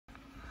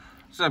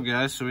What's up,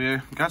 guys? So we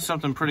got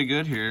something pretty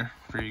good here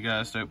for you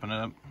guys to open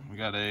up. We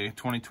got a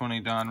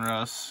 2020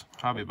 Donruss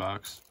Hobby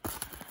box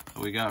that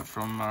we got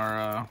from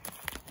our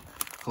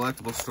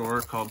collectible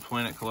store called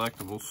Planet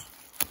Collectibles.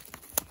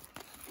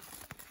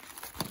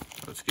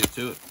 Let's get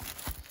to it.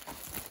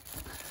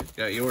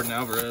 Got Jordan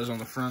Alvarez on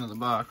the front of the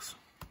box.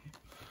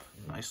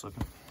 Nice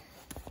looking.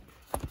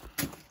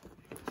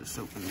 Get this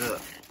opened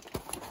up.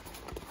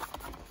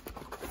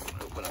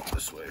 Open up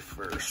this way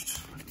first,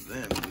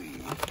 then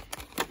we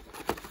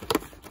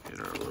get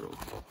our little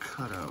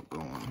cutout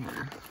going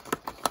here.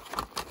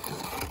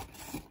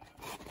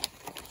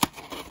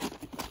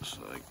 Just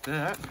like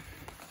that.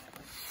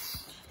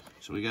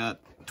 So we got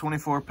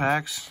 24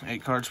 packs,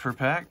 8 cards per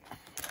pack.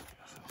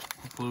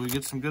 Hopefully we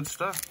get some good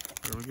stuff.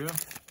 There we go.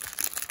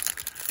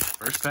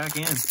 First pack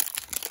in.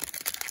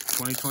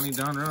 2020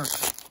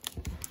 Donruss.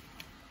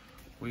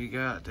 We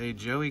got a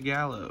Joey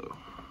Gallo.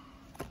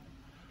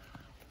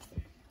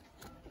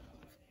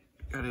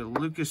 Got a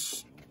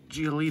Lucas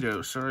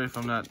Giolito. Sorry if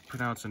I'm not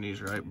pronouncing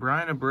these right.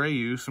 Brian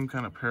Abreu, some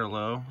kind of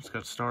parallel. It's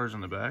got stars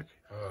on the back.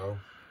 Uh-oh.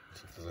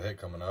 There's a hit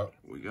coming up.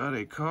 We got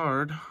a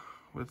card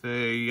with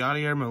a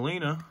Yadier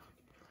Molina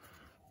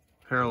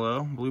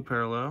parallel, blue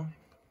parallel.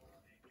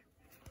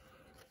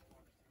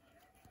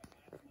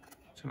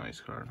 It's a nice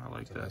card. I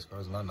like that. Nice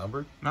card. Is it not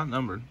numbered? Not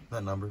numbered.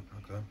 Not numbered.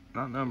 Okay.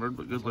 Not numbered,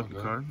 but good looking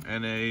card.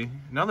 And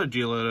another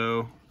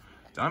Giolito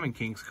Diamond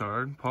Kings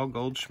card, Paul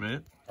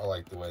Goldschmidt. I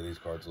like the way these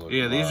cards look.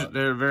 Yeah,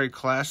 they're very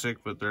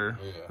classic, but they're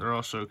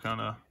also kind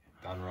of,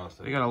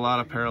 they got a lot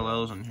of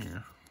parallels in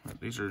here.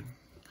 These are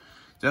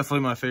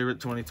definitely my favorite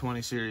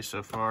 2020 series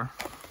so far.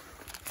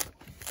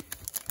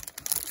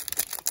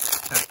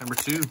 Pack number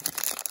 2.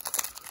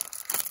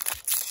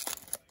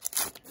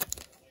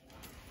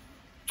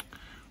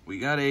 We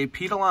got a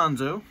Pete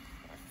Alonso,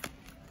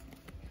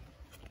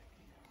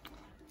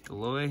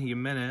 Eloy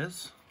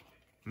Jimenez,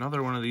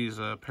 another one of these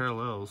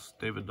parallels,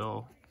 David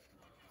Dahl.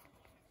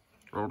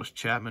 Roldis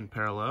Chapman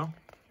parallel.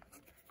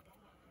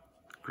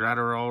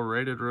 Gratterall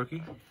rated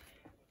rookie.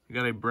 We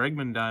got a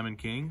Bregman Diamond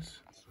Kings.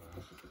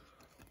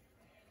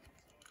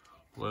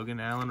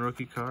 Logan Allen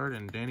rookie card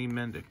and Danny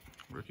Mendick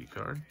rookie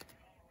card.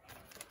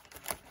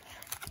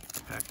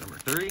 Pack number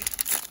 3.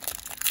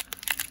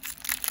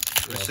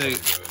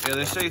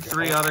 They say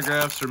 3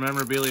 autographs or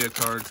memorabilia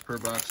cards per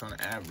box on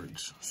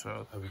average.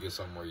 So hope you get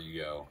something where you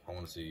yell. I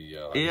want to see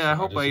you yell. I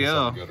hope I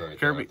yell.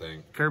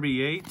 Right Kirby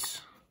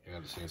Yates. You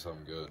got to see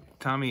something good.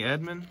 Tommy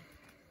Edman.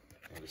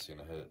 You got to see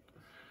a hit.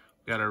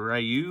 Got a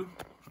Ryu.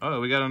 Oh,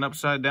 we got an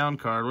upside down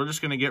card. We're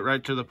just gonna get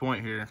right to the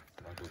point here.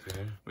 Michael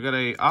King. We got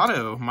a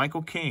auto,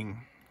 Michael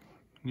King,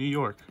 New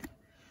York.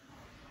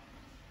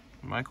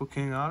 Michael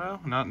King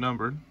auto, not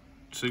numbered,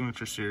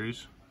 signature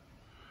series.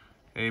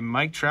 A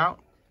Mike Trout,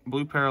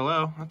 blue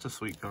parallel. That's a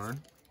sweet card.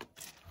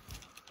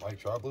 Mike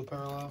Trout, blue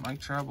parallel? Mike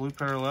Trout, blue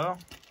parallel.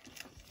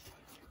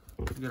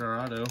 We got our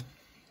auto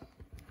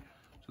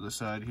to the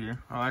side here.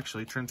 Oh,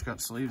 actually, Trent's got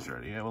sleeves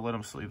ready. Yeah, we'll let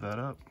him sleeve that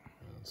up.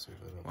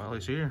 While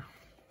he's here.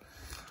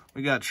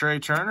 We got Trey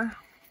Turner.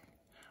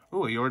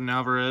 Ooh, a Jordan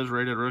Alvarez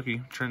rated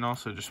rookie. Trent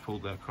also just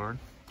pulled that card.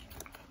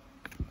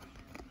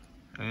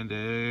 And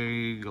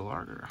a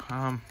Galarger.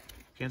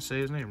 Can't say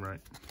his name right.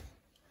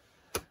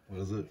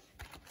 What is it?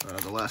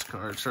 The last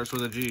card starts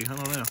with a G. I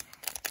don't know.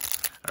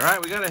 All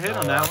right, we got a hit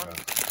on that one.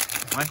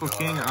 Michael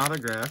King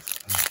autograph.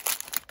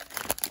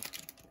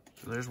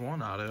 So there's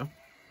one auto.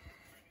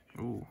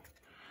 Ooh.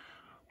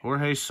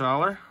 Jorge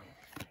Soler.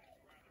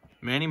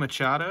 Manny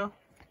Machado.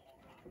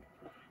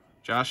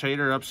 Josh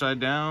Hader upside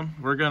down.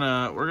 We're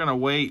gonna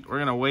wait. We're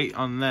gonna wait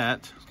on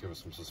that. Just give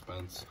us some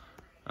suspense.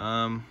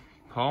 Paul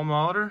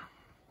Molitor.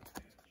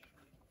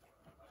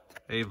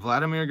 A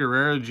Vladimir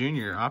Guerrero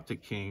Jr.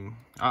 Optic King,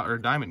 or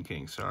Diamond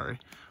King, sorry.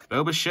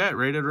 Bo Bichette,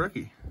 rated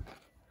rookie.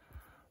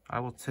 I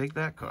will take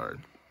that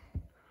card.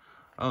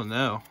 Oh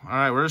no. All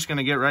right, we're just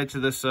gonna get right to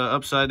this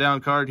upside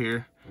down card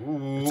here.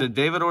 Ooh. It's a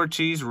David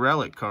Ortiz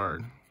relic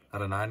card.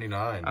 Out of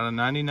 99. Out of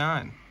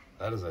 99.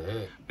 That is a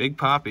hit. Big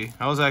Poppy.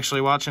 I was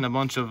actually watching a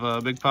bunch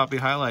of Big Poppy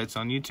highlights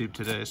on YouTube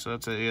today, so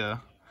that's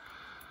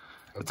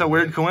a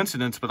weird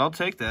coincidence, but I'll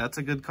take that. That's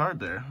a good card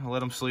there. I'll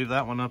let him sleeve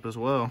that one up as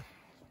well.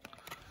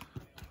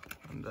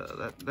 And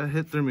that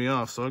hit threw me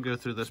off, so I'll go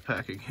through this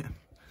pack again.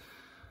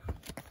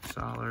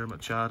 Soler,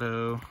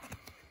 Machado,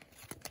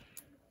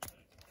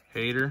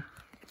 Hader,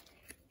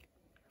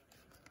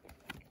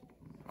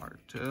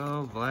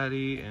 Martel,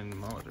 Vladdy, and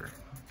Molitor.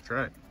 That's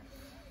right.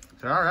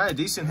 So, all right,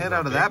 decent hit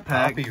out of that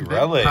pack. Poppy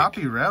relic.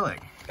 Poppy relic.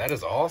 That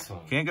is awesome.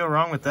 Can't go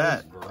wrong with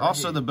that.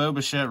 Also, the Bo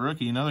Bichette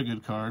rookie, another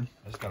good card.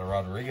 I just got a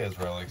Rodriguez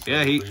relic. So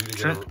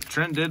yeah,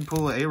 Trent did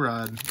pull an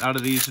A-Rod out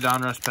of these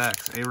Donruss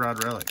packs.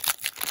 A-Rod relic.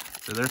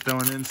 So they're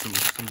throwing in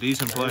some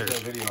decent players.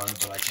 There's no video on it,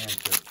 but I can't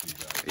show it to you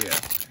guys.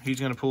 Yeah, he's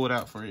going to pull it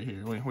out for you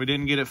here. We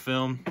didn't get it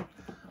filmed,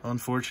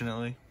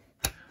 unfortunately.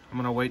 I'm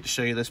going to wait to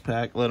show you this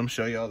pack. Let him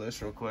show you all this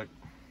real quick.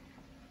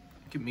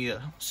 Give me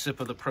a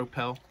sip of the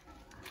Propel.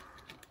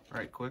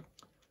 Right quick.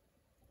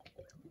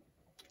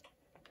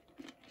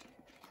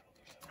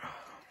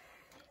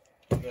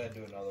 Go ahead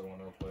and do another one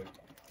real quick.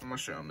 I'm gonna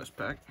show him this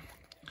pack.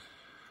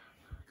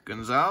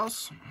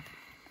 Gonzalez.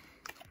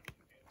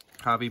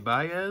 Javi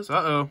Baez.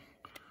 Uh-oh.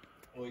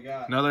 What we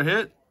got? Another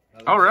hit.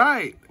 All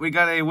right. We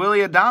got a Willie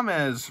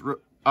Adames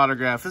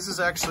autograph. This is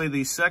actually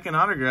the second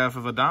autograph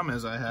of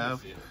Adames I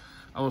have.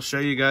 I will show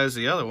you guys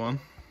the other one.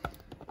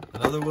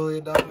 Another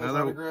Willie Adames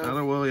autograph?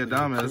 Another Willie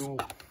Adames. Cool.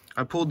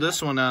 I pulled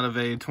this one out of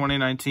a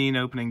 2019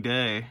 opening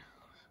day,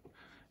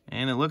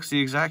 and it looks the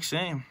exact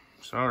same.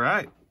 So, all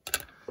right.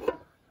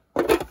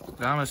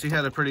 Adames, he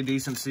had a pretty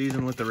decent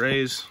season with the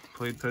Rays.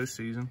 Played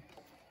postseason.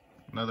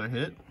 Another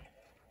hit.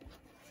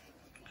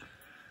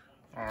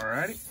 All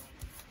righty.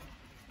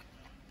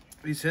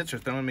 These hits are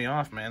throwing me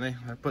off, man.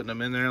 They're putting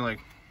them in there like...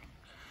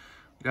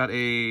 Got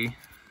a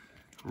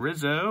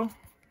Rizzo.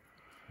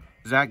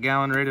 Zach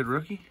Gallen rated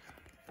rookie.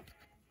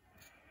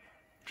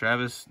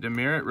 Travis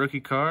Demeritte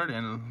rookie card,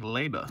 and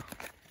Leba.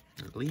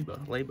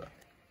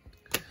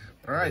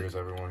 All right. There's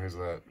everyone. Who's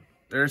that?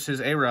 There's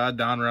his A-Rod,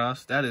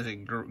 Donruss. That is a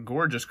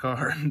gorgeous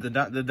card. The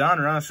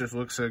Donruss just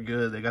looks so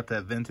good. They got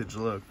that vintage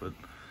look, but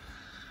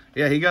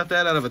yeah, he got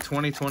that out of a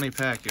 2020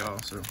 pack, y'all.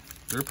 So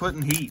they're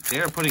putting heat. They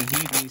are putting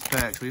heat in these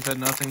packs. We've had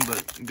nothing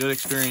but good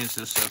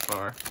experiences so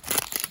far.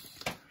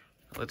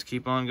 Let's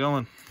keep on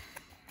going.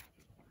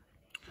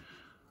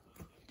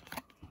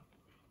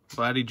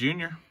 Vladdy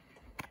Jr.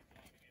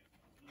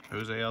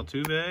 Jose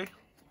Altuve.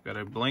 Got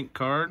a blank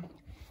card.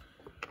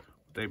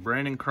 With a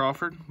Brandon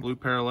Crawford, blue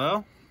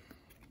parallel.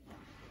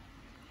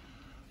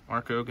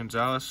 Marco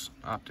Gonzalez,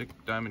 Optic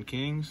Diamond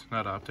Kings.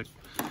 Not Optic.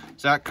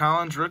 Zach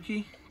Collins,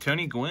 rookie.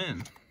 Tony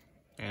Gwynn.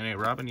 And a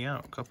Robin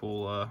Yount.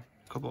 Couple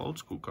old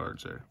school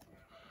cards there.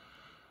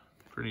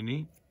 Pretty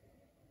neat.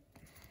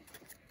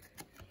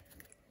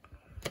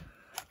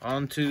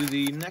 On to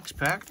the next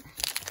pack.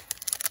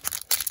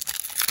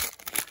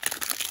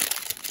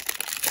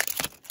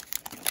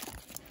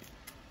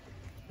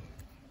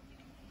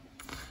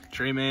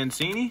 Trey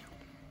Mancini.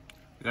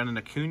 We got an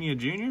Acuna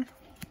Jr.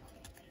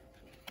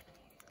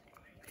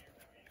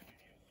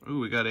 Ooh,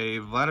 we got a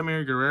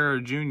Vladimir Guerrero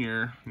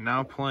Jr.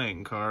 now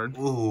playing card.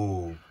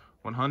 Ooh.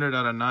 100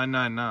 out of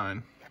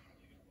 999.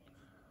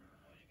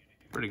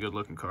 Pretty good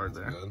looking card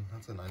there. Good.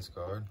 That's a nice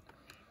card.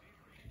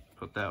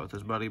 Put that with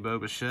his buddy Bo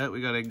Bichette.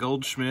 We got a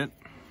Goldschmidt.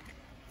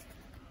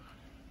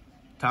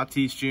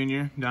 Tatis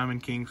Jr.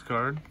 Diamond Kings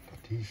card.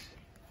 Tatis.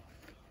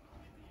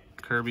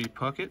 Kirby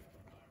Puckett.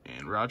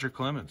 And Roger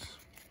Clemens.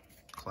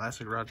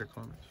 Classic Roger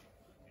Clemens.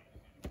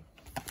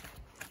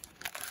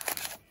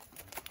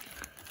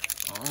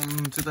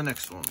 On to the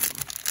next one.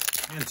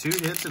 Man, 2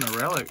 hits in a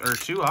relic, or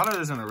 2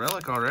 autos in a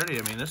relic already.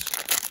 I mean,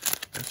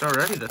 it's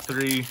already the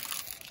three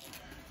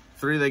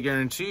they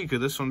guarantee.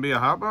 Could this one be a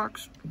hot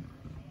box?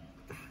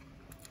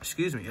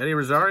 Excuse me. Eddie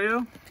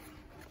Rosario.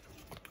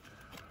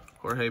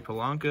 Jorge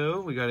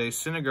Polanco. We got a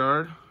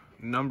Syndergaard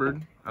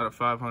numbered out of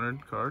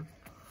 500 card.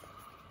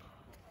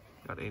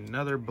 Got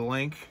another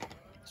blank.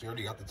 So you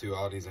already got the 2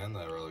 Audis and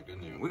that relic,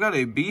 didn't you? We got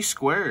a B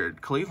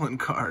squared Cleveland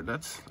card.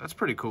 That's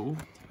pretty cool.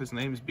 His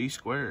name is B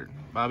squared.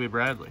 Bobby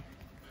Bradley.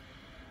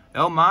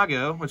 El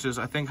Mago, which is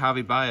I think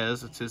Javi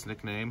Baez. That's his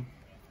nickname.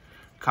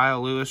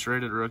 Kyle Lewis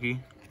rated rookie.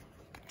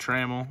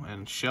 Trammell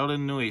and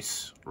Sheldon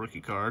Neuse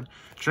rookie card.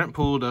 Trent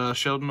pulled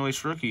Sheldon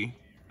Neuse rookie.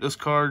 This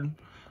card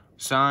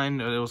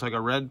signed. It was like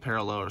a red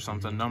parallel or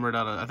something. Numbered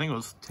out of I think it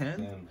was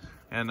 10.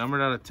 And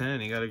numbered out of 10.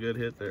 He got a good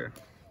hit there.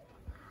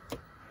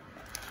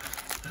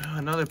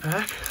 Another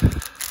pack.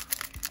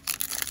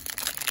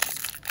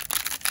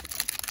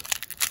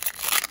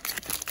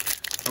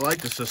 I like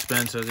the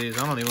suspense of these.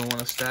 I don't even want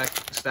to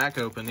stack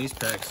open these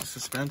packs. The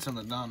suspense on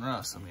the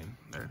Donruss. I mean,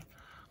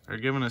 they're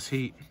giving us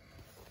heat.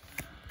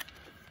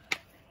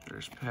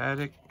 There's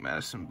Paddock,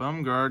 Madison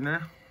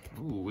Bumgarner.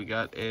 Ooh, we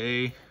got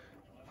a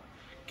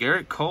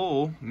Garrett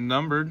Cole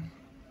numbered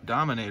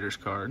Dominators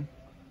card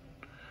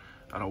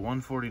out of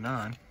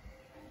 149,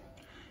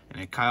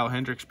 and a Kyle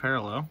Hendricks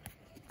parallel.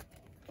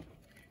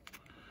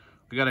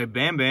 We got a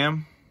Bam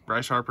Bam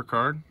Bryce Harper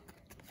card,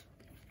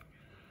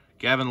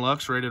 Gavin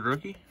Lux rated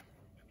rookie,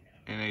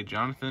 and a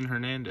Jonathan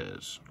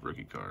Hernandez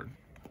rookie card.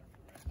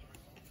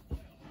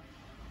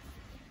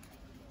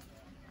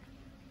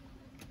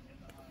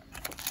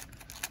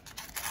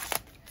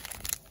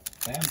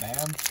 Bam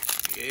Bam.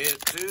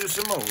 Get to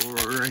some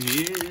more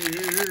here.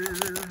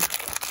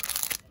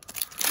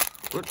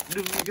 What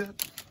do we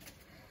got?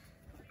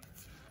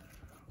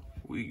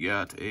 We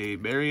got a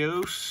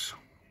Barrios,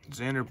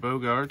 Xander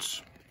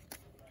Bogaerts.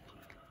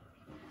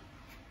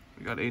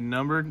 We got a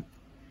numbered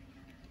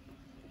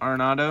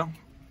Arenado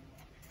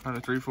out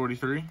of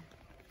 343.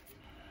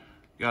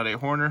 Got a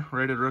Horner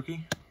rated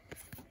rookie.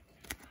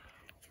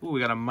 Ooh, we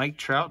got a Mike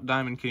Trout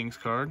Diamond Kings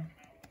card.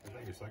 Is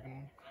that your second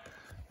one?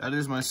 That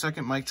is my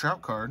second Mike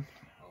Trout card.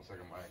 Oh,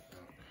 second Mike. Yeah.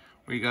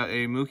 We got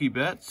a Mookie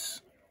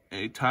Betts,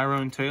 a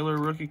Tyrone Taylor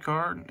rookie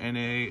card, and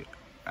a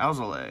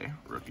Alzolay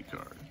rookie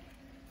card.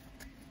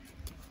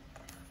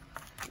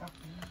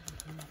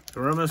 So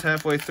we're almost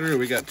halfway through.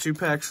 We got 2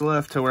 packs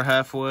left till we're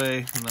halfway,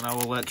 and then I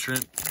will let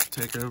Trent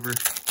take over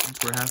once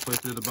we're halfway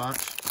through the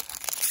box.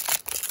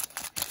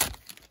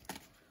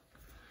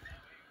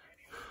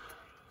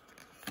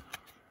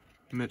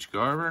 Mitch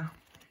Garver,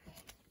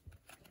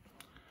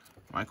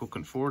 Michael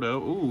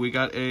Conforto. Ooh, we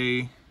got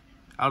a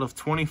out of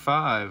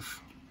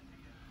 25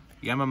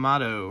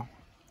 Yamamoto.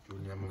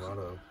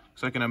 Yamamoto.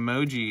 It's like an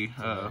emoji,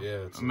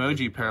 it's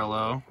emoji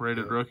parallel,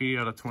 rated rookie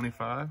out of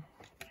 25.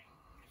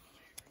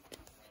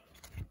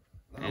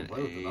 And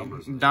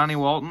a Donnie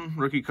Walton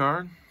rookie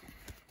card.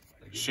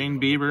 Shane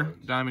Bieber,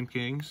 Diamond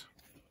Kings.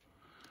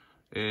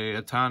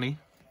 A Ohtani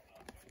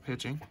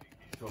pitching.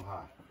 So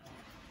high.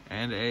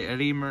 And a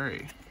Eddie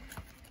Murray.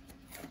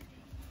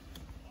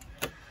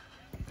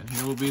 And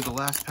here will be the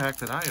last pack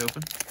that I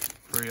open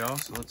for y'all,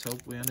 so let's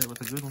hope we end it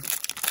with a good one.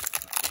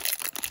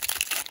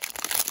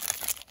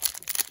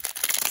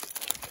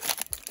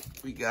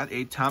 We got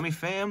a Tommy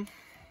Pham,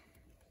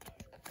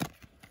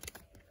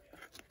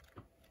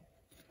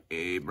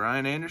 a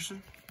Brian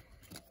Anderson,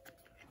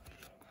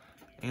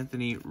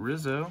 Anthony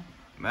Rizzo,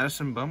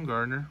 Madison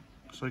Bumgarner.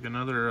 Looks like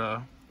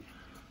another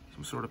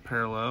some sort of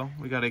parallel.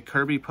 We got a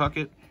Kirby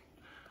Puckett,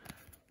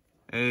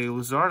 a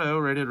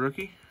Luzardo rated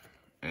rookie,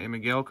 a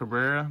Miguel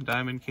Cabrera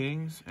Diamond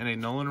Kings, and a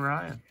Nolan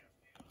Ryan.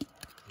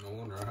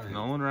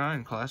 Nolan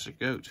Ryan, classic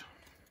GOAT.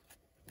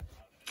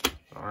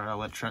 All right, I'll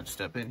let Trent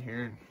step in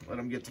here and let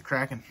him get to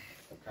cracking.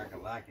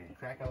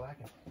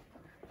 Crack-a-lacking.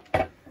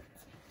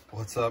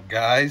 What's up,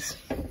 guys?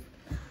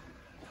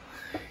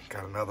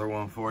 Got another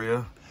one for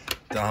you.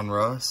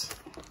 Donruss.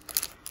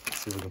 Let's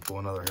see if we can pull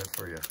another hit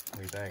for you. What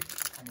do you think?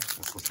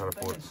 Let's try to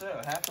pull it.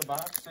 So. Half a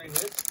box, 3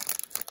 hits.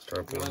 Let's try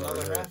to pull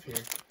another hit. Half here.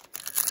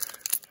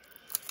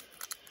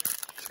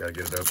 Just gotta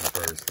get it open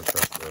first.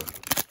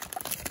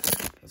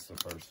 That's the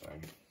first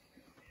thing.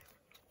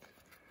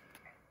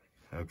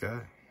 Okay.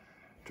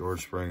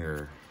 George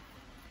Springer.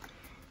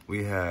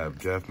 We have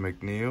Jeff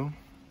McNeil,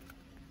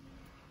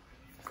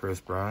 Chris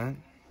Bryant.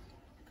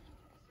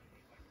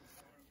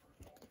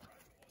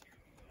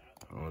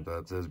 I don't know what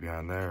that says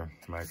behind there.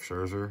 Max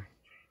Scherzer.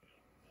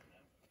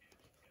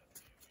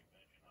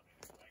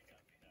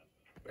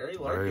 Barry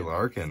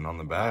Larkin on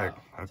the back.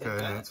 Wow, okay,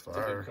 that's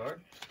fire.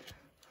 Card.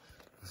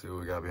 Let's see what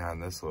we got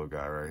behind this little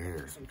guy right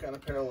here. Some kind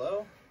of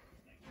parallel.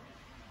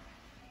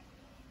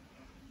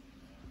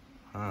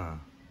 Huh.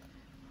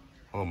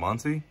 Oh,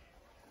 Muncy?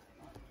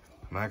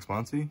 Max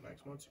Muncy? Max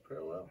Muncy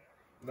parallel.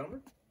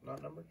 Numbered?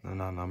 Not numbered? They're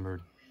not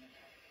numbered.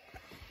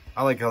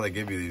 I like how they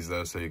give you these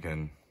though, so you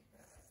can,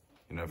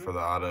 you know, for the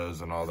autos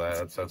and all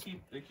that. That's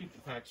they keep the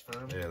packs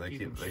firm. yeah, they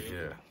keep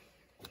yeah.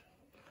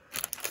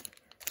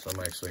 So I'm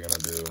actually gonna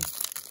do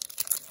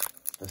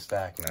the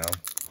stack now.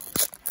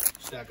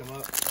 Stack them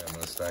up. Yeah, I'm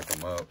gonna stack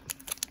them up.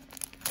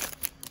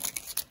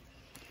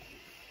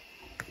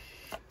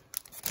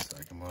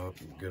 Stack them up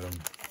and get them.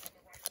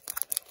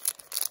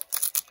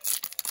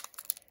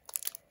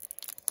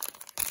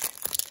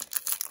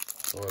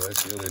 Boy, they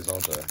seal these,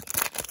 don't they?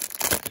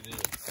 They do.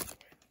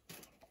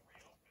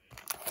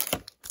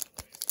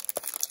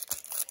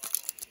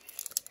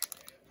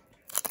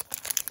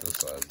 This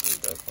size is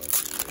definitely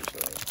easier, so.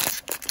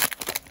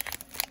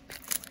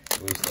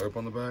 Louis Thorpe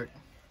on the back?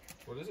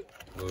 What is it?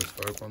 Louis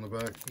Thorpe on the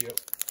back? Yep.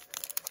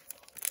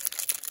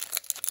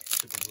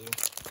 Super blue.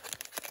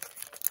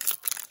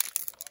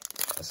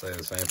 I say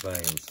the same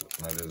thing,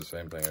 and I do the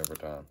same thing every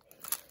time.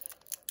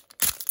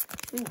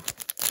 Ooh.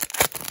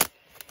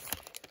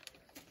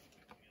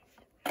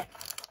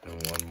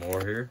 And one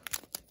more here.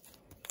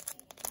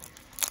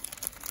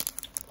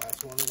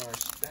 Last one in our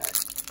stack.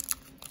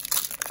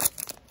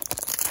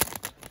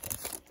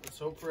 Let's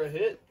hope for a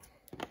hit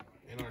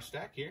in our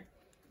stack here.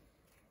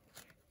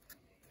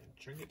 And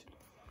trinket.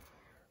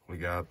 We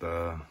got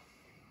the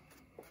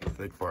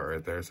thick part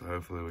right there, so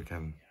hopefully we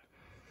can.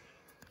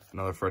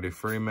 Another Freddie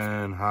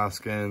Freeman,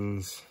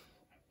 Hoskins,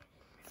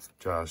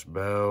 Josh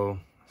Bell,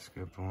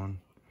 skipped one,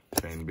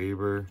 Shane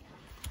Bieber.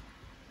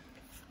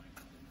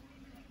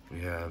 We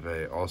have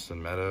a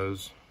Austin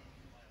Meadows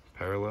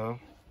parallel.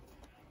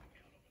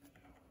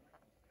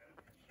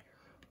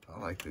 I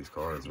like these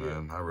cards,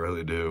 man. I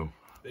really do.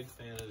 Big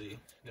fan of the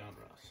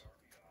Donruss.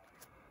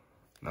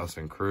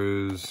 Nelson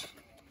Cruz,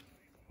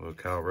 little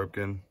Cal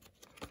Ripken.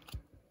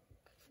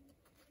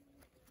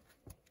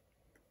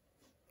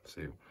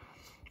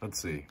 Let's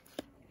see.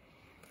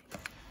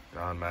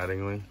 John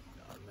Mattingly.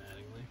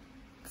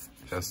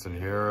 Justin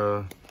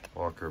Hura,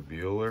 Walker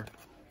Buehler.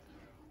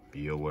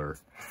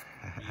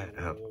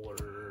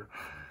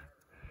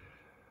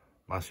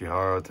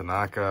 Masahiro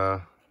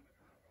Tanaka,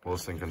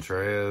 Wilson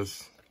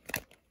Contreras,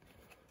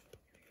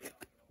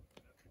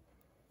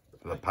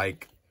 the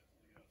Pike,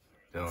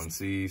 Dylan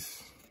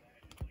Cease,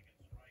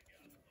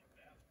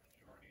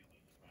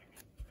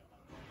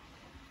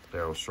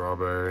 Darryl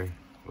Strawberry,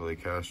 Willie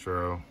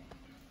Castro,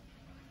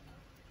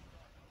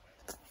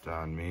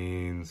 John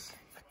Means,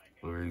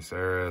 Luis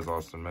Arias,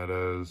 Austin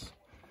Meadows,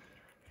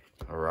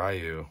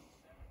 Arayu.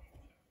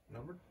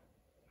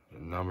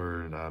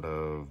 Numbered out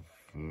of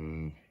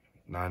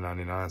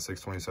 999,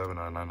 627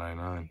 out of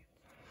 999.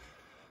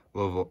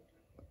 Louisville,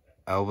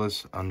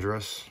 Elvis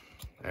Andrus,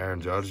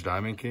 Aaron Judge,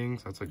 Diamond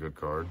Kings. That's a good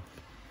card.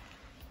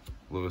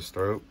 Louis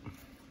Thrope,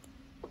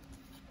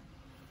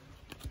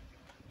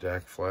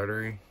 Jack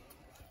Flattery,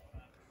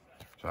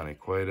 Johnny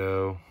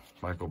Cueto,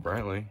 Michael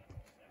Brantley,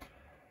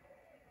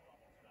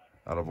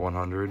 out of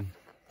 100.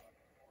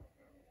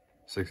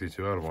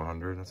 62 out of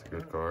 100. That's a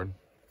good card.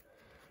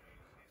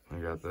 I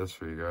got this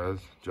for you guys.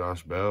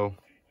 Josh Bell.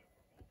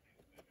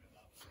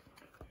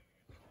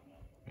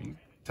 You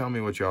tell me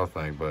what y'all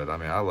think, but I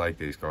mean, I like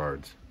these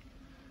cards.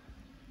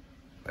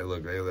 They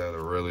look they're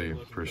really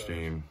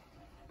pristine.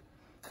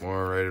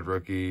 More rated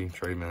rookie,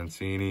 Trey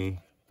Mancini,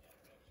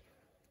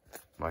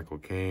 Michael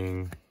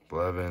King,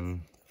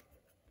 Blevin,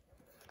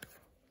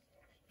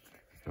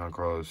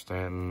 Giancarlo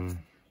Stanton.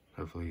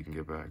 Hopefully he can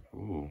get back.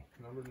 Ooh.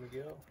 Numbered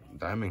Miguel.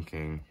 Diamond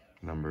King,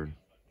 numbered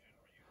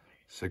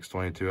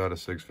 622 out of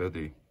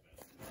 650.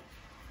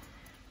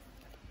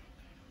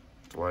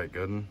 Dwight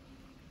Gooden.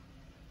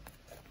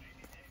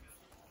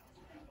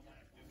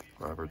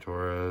 Robert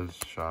Torres,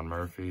 Sean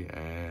Murphy,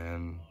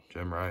 and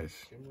Jim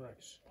Rice. Jim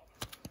Rice.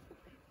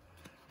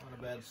 Not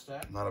a bad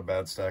stack. Not a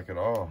bad stack at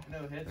all.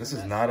 No hits. This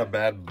is not a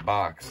bad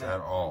box at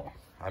all.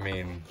 I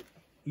mean,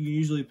 you can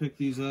usually pick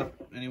these up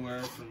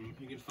anywhere from,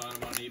 you can find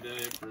them on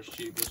eBay for as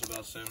cheap as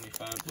about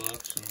 75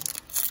 bucks.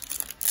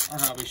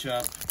 And our hobby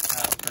shop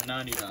had them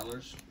for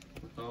 $90.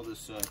 With all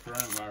this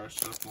coronavirus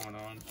stuff going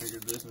on,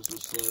 figured business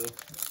was slow.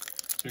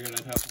 Figured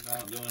I'd help them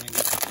out doing and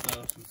get some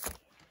stuff and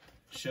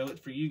show it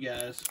for you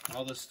guys.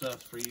 All this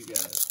stuff for you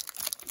guys.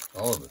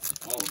 all of it.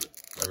 All of it.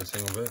 Every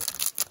single bit.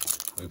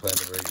 We plan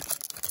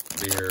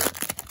to be here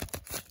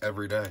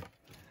every day.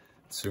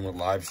 Soon with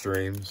live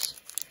streams,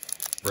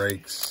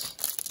 breaks,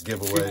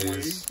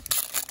 giveaways,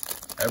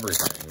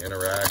 everything.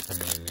 Interact. I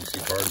mean, you see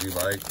cards you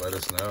like, let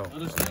us know.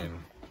 Let us know. I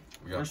mean,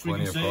 we got Worst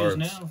plenty we of can say cards.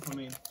 is now. I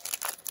mean,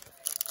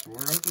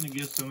 we're hoping to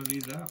get some of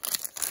these out.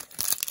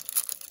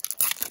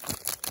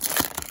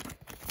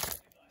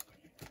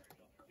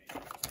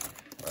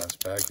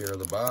 Last pack here of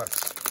the box.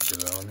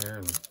 Get it on here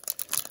and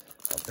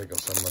I'll pick up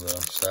some of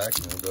the stack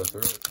and we'll go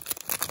through it.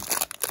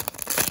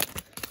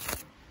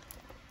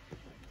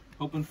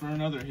 Hoping for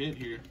another hit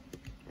here.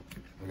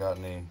 We got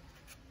any?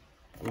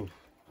 Oof.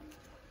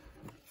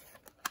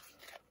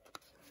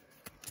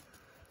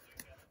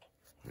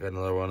 We got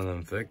another one of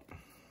them thick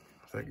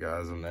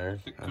guys in there.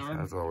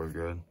 That's always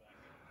good.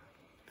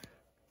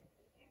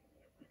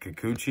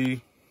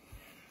 Kikuchi.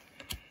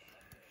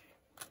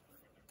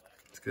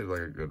 Let's get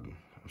like a good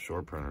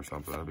short print or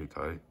something. That'd be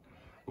tight.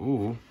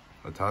 Ooh,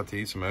 a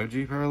Tatis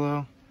emoji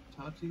parallel.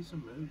 Tatis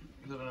emoji.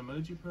 Is it an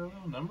emoji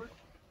parallel? Numbered?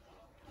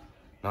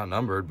 Not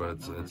numbered, but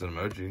it's an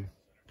emoji.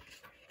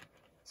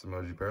 It's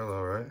emoji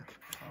parallel, right?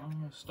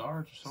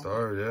 Stars or something.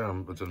 Star, yeah.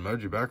 It's an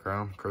emoji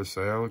background. Chris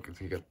Sale, because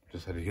he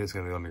just said he's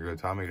going to undergo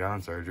Tommy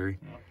John surgery.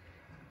 Yeah.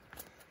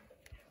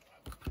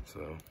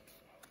 So,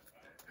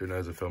 who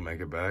knows if he'll make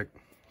it back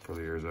before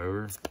the year's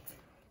over.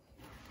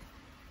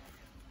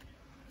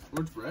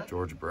 George Brett?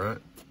 George Brett.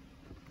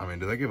 I mean,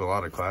 do they give a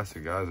lot of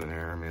classic guys in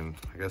here? I mean,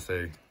 I guess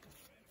they...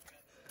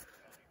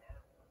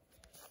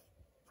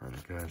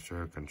 Brandon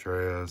Castro,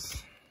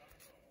 Contreras,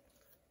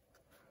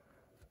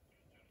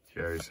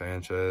 Gary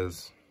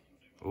Sanchez.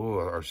 Ooh,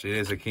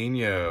 Arcides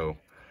Aquino.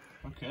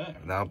 Okay.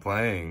 Now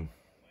playing.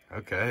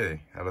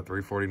 Okay. Out of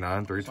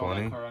 349, 320.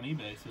 Saw that car on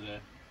eBay today.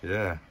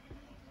 Yeah.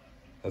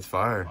 That's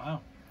fire.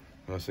 Wow.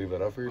 You want to sleeve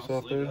that up for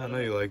yourself, dude? I know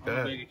you like that.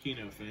 I'm a big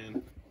Aquino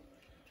fan.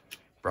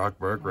 Brock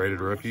Burke, rated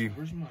rookie.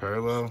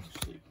 Parallel.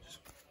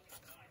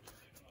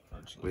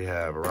 We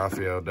have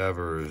Rafael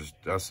Devers,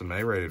 Dustin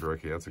May, rated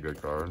rookie. That's a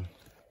good card.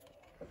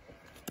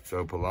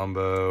 Joe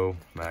Palumbo,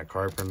 Matt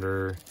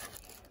Carpenter.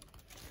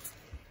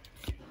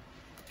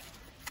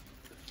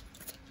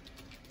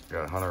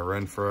 Got Hunter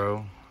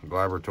Renfroe,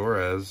 Gleyber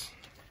Torres,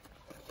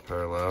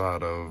 parallel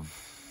out of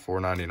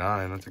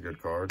 499. That's a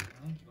good card.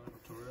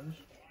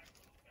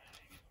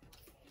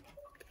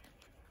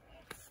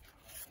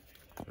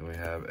 Then we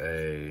have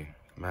a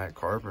Matt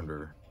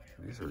Carpenter.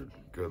 These are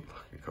good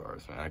looking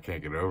cards, man. I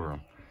can't get over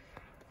them.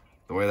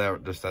 The way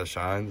that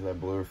shines, that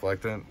blue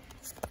reflectant.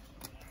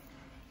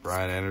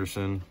 Brian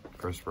Anderson,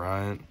 Chris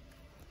Bryant,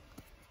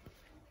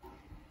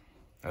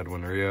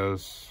 Edwin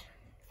Rios,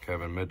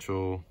 Kevin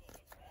Mitchell,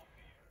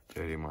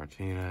 JD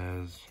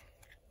Martinez,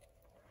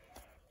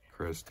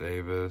 Chris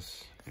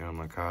Davis,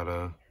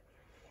 Makata.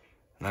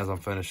 And as I'm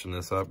finishing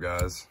this up,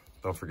 guys,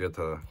 don't forget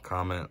to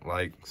comment,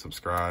 like,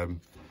 subscribe.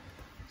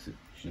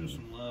 Show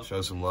some love.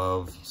 Show some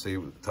love.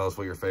 Tell us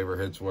what your favorite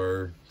hits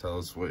were. Tell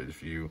us what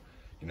if you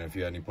had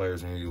any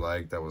players in here you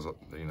liked that was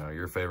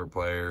your favorite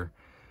player.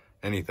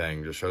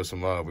 Anything. Just show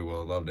some love. We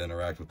would love to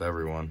interact with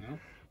everyone. Yep.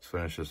 Let's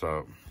finish this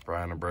up.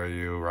 Brian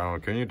Abreu,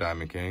 Ronald Acuna,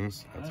 Diamond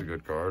Kings. That's a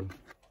good card.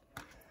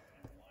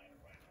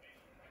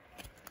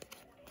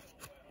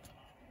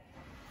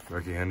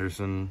 Ricky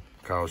Henderson,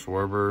 Kyle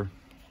Schwarber.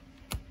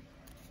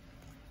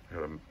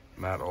 Got a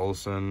Matt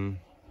Olson,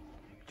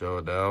 Joe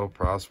Adele,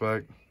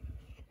 prospect.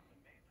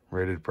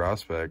 Rated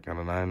prospect out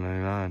of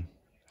 999.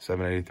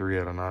 783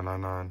 out of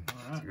 999.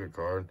 That's a good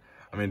card.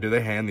 I mean, do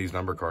they hand these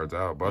number cards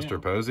out? Buster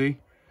Posey,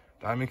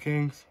 Diamond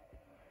Kings.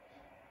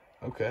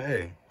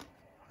 Okay.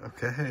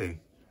 Okay.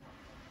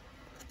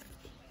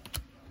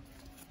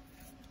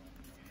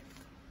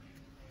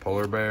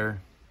 Polar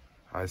Bear,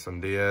 Hyson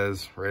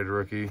Diaz, rated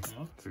rookie.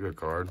 It's a good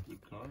card. Good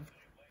card.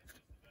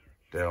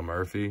 Dale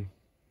Murphy,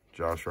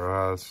 Josh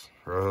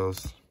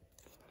Rojos,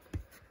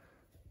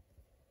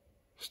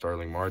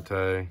 Starling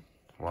Marte,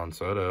 Juan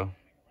Soto.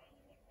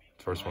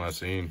 First one I've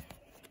seen.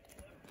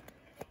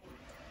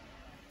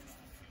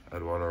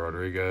 Eduardo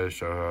Rodriguez,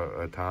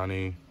 Shohei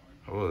Ohtani.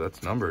 Oh,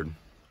 that's numbered.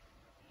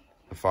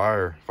 The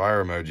fire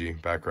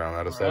emoji background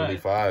out of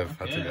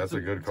 75. Okay, That's a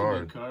good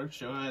card. That's a good card.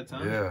 Shohei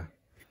Ohtani. Yeah,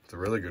 it's a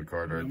really good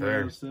card right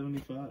there.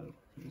 75.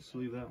 Let's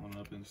leave that one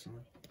up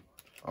instantly.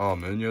 Oh,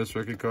 Munoz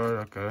rookie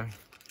card. Okay.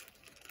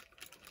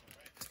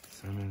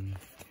 And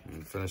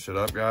finish it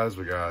up, guys.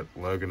 We got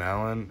Logan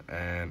Allen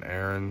and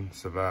Aaron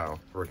Savao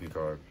rookie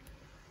card.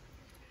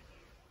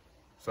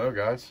 So,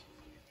 guys,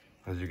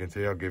 as you can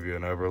see, I'll give you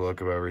an overlook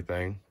of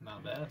everything.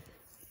 Not bad.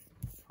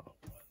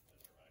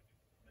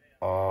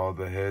 All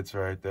the hits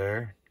right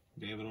there.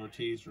 David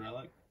Ortiz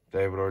relic.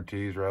 David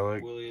Ortiz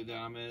relic. Willie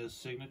Adames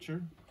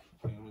signature.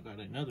 And we got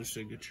another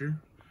signature.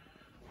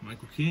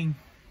 Michael King.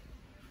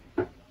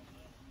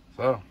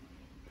 So,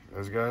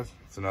 those guys,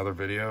 it's another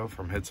video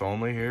from Hits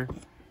Only here.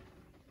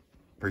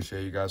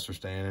 Appreciate you guys for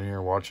staying in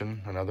here watching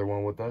another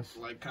one with us.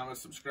 Like, comment,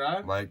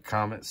 subscribe. Like,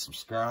 comment,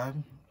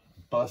 subscribe.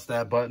 Bust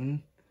that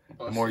button.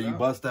 Bust the more you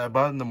bust that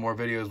button, the more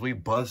videos we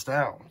bust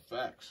out.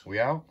 Facts. We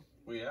out?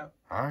 We out.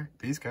 All right.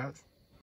 Peace, guys.